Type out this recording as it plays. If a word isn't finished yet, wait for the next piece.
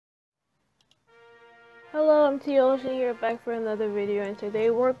Hello, I'm Ocean here back for another video, and today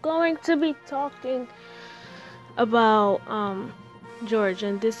we're going to be talking about George,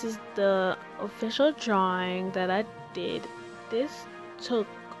 and this is the official drawing that I did. This took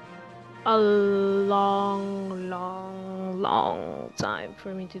a long time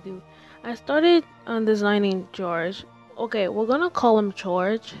for me to do. I started on designing George. Okay, we're gonna call him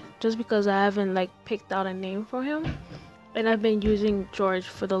George just because I haven't like picked out a name for him, and I've been using George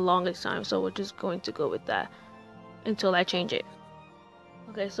for the longest time, so we're just going to go with that until I change it.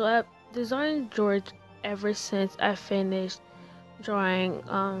 Okay, so I've designed George ever since I finished drawing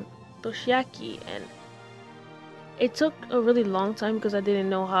Toshiaki, and it took a really long time because I didn't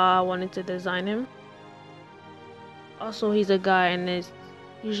know how I wanted to design him. Also, he's a guy, and it's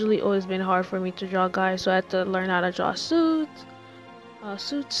usually always been hard for me to draw guys, so I had to learn how to draw suits,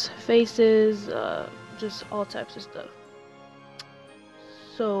 faces, just all types of stuff.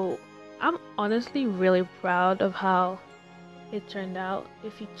 So I'm honestly really proud of how it turned out.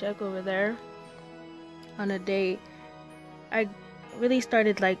 If you check over there on a day, I really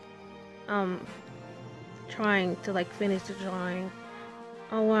started like trying to like finish the drawing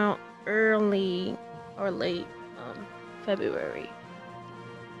around early or late February,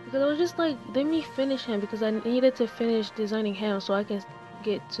 because I was just like, let me finish him, because I needed to finish designing him so I can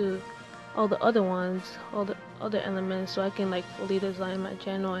get to all the other ones, all the other elements, so I can like fully design my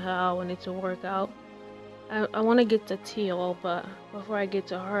channel and how I want it to work out. I want to get to Teal, but before I get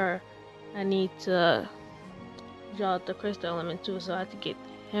to her, I need to draw the crystal element too, so I have to get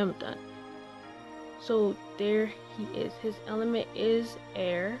him done. So there he is. His element is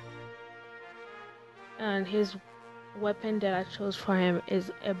air, and his weapon that I chose for him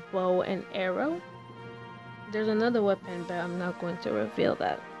is a bow and arrow. There's another weapon, but I'm not going to reveal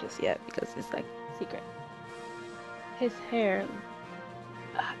that just yet because it's like secret. His hair,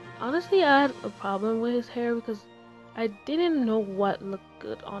 honestly, I had a problem with his hair because I didn't know what looked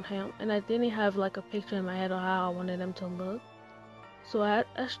good on him, and I didn't have like a picture in my head of how I wanted him to look. So I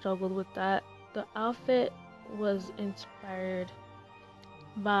struggled with that. The outfit was inspired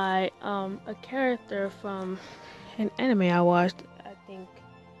by a character from an anime I watched.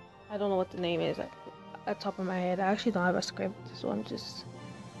 I don't know what the name is at the top of my head. I actually don't have a script, so I'm just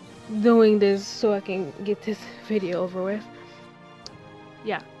doing this so I can get this video over with.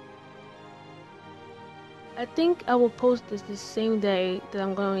 Yeah, I think I will post this the same day that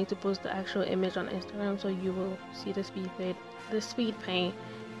I'm going to post the actual image on Instagram, so you will see the speed paint,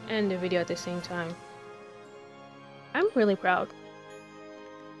 and the video at the same time. I'm really proud.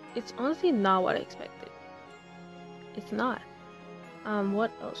 It's honestly not what I expected. It's not.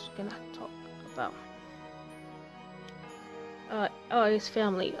 What else can I talk about? Oh, his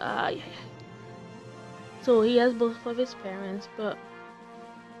family. Yeah. So he has both of his parents, but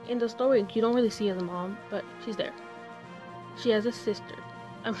in the story, you don't really see his mom, but she's there. She has a sister.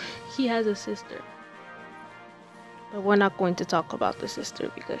 He has a sister. But we're not going to talk about the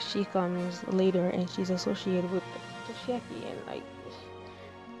sister because she comes later and she's associated with the Sheki, and like,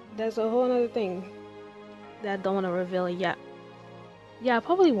 that's a whole other thing that I don't want to reveal yet. Yeah, I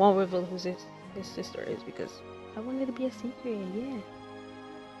probably won't reveal who his sister is because I want it to be a secret, yeah.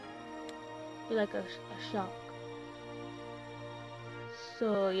 Be like a shock.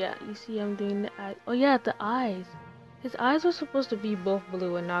 So yeah, you see I'm doing the eyes. Oh yeah, the eyes. His eyes were supposed to be both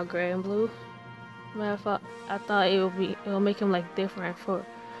blue and not gray and blue. But I thought it will make him like different from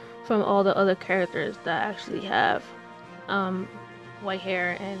all the other characters that actually have white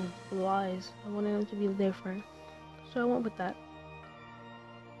hair and blue eyes. I wanted them to be different, so I went with that.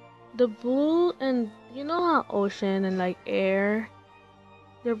 The blue, and you know how ocean and like air,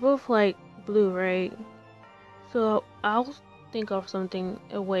 they're both like blue, right? So I'll think of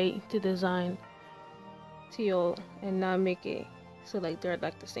a way to design teal and not make it so like they're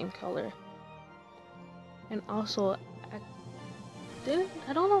like the same color. And also,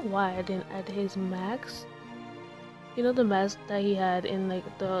 I don't know why I didn't add his mask. You know, the mask that he had in like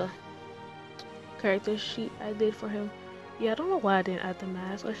the character sheet I did for him. Yeah, I don't know why I didn't add the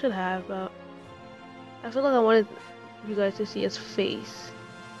mask. I should have, but I feel like I wanted you guys to see his face.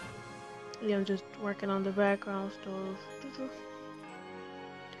 Yeah, I'm just working on the background stuff.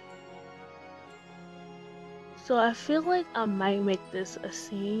 So I feel like I might make this a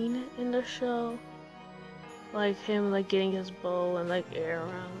scene in the show. Like him like getting his bow and like air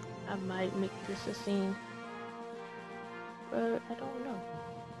around. I might make this a scene. But I don't know.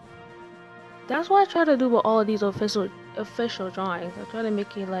 That's what I try to do with all of these official drawings. I try to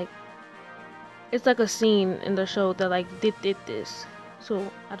make it like it's like a scene in the show that like did this. So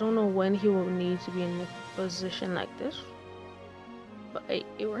I don't know when he will need to be in a position like this, but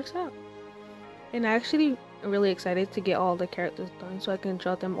it works out. And I actually really excited to get all the characters done so I can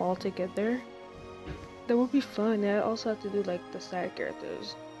draw them all together. That would be fun. I also have to do like the side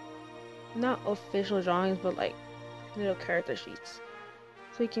characters. Not official drawings, but like little character sheets.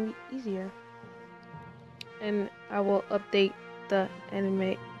 So it can be easier. And I will update the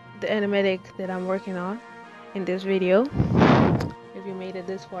animatic that I'm working on in this video. If you made it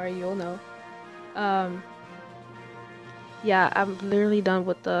this far, you'll know. Yeah, I'm literally done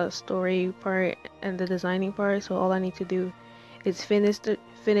with the story part and the designing part, so all I need to do is finish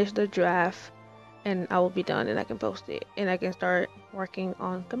the draft, and I will be done, and I can post it, and I can start working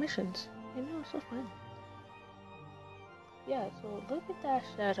on commissions. And it was so fun. Yeah, so look at that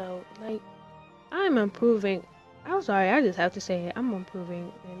shadow. Like, I'm improving. I'm sorry, I just have to say it. I'm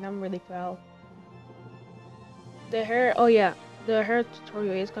improving, and I'm really proud. The hair, oh yeah, the hair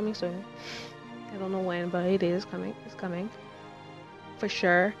tutorial is coming soon. I don't know when, but it is coming. It's coming. For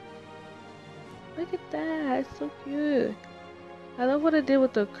sure. Look at that. It's so cute. I love what I did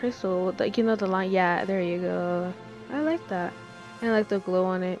with the crystal. Like, you know, the line. Yeah, there you go. I like that. And I like the glow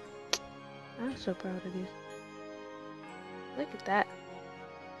on it. I'm so proud of these. Look at that.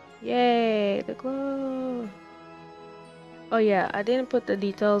 Yay, the glow. Oh yeah, I didn't put the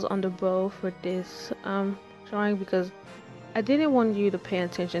details on the bow for this drawing because I didn't want you to pay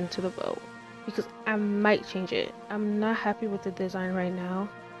attention to the bow. Because I might change it. I'm not happy with the design right now.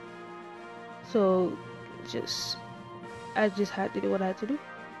 So I just had to do what I had to do.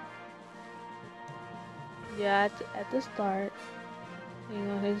 Yeah, at the start, you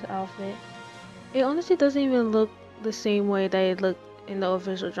know, his outfit. It honestly doesn't even look the same way that it looked in the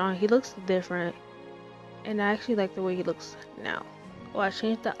official drawing. He looks different. And I actually like the way he looks now. Well, I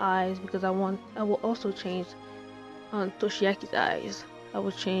changed the eyes because I will also change Toshiaki's eyes. I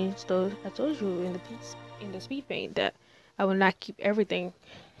will change those. I told you in the speed paint that I will not keep everything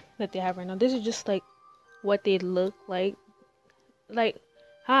that they have right now. This is just like what they look like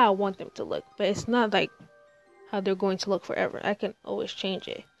how I want them to look, but it's not like how they're going to look forever. I can always change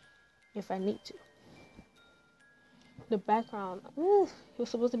it if I need to. The background, it was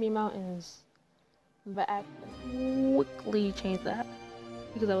supposed to be mountains, but I quickly changed that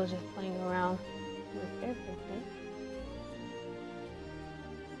because I was just playing around with everything.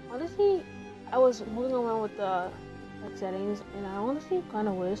 Honestly, I was moving around with the settings, and I honestly kind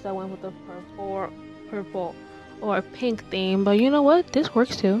of wish I went with the purple or pink theme, but you know what? This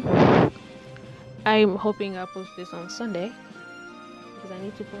works too. I'm hoping I'll post this on Sunday because I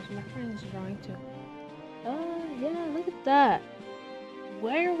need to post my friend's drawing too. Yeah, look at that.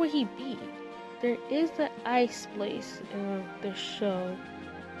 Where would he be? There is the ice place in the show,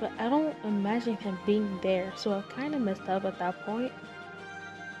 but I don't imagine him being there, so I kind of messed up at that point.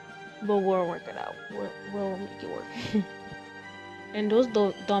 But we'll work it out. We'll make it work. And those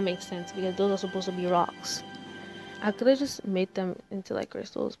don't make sense because those are supposed to be rocks. I could have just made them into like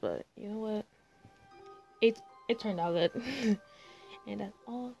crystals, but you know what? It turned out good. And that's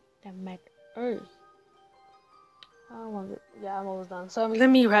all that matters. How long is it? Yeah, I'm almost done. So let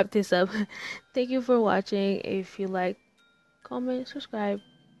me wrap this up. Thank you for watching. If you like, comment, subscribe,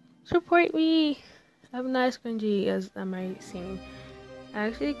 support me. I'm not as cringy as I might seem. I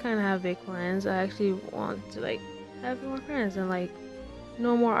actually kind of have big plans. I actually want to like have more friends and like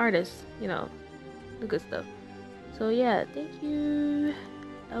know more artists. You know, the good stuff. So yeah, thank you.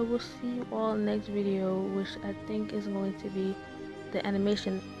 I will see you all next video, which I think is going to be the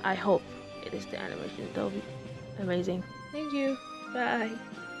animation. I hope it is the animation. That'll be amazing. Thank you. Bye.